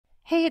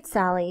Hey, it's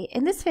Sally.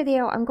 In this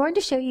video, I'm going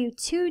to show you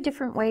two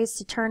different ways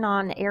to turn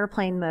on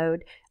airplane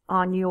mode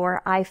on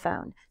your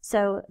iPhone.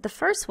 So the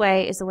first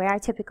way is the way I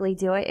typically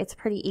do it. It's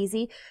pretty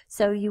easy.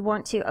 So you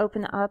want to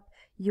open up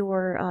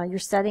your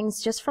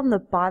settings just from the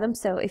bottom.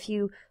 So if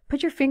you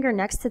put your finger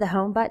next to the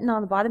home button on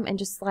the bottom and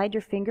just slide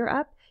your finger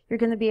up, you're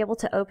going to be able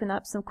to open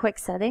up some quick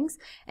settings.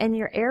 And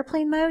your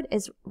airplane mode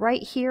is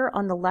right here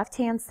on the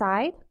left-hand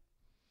side.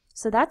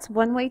 So that's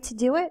one way to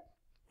do it.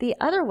 The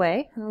other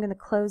way, I'm going to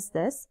close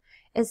this,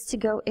 is to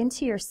go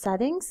into your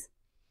settings,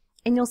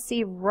 and you'll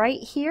see right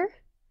here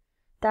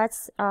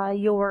that's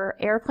your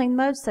airplane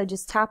mode. So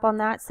just tap on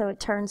that so it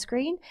turns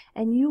green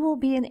and you will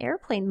be in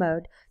airplane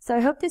mode. So I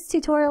hope this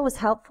tutorial was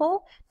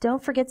helpful.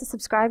 Don't forget to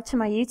subscribe to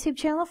my YouTube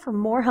channel for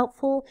more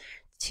helpful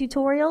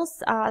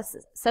tutorials.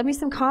 Send me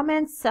some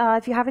comments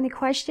if you have any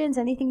questions,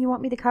 anything you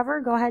want me to cover.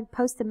 Go ahead,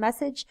 post a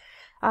message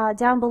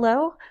down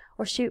below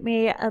or shoot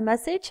me a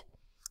message,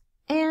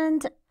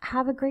 and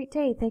have a great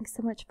day. Thanks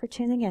so much for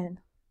tuning in.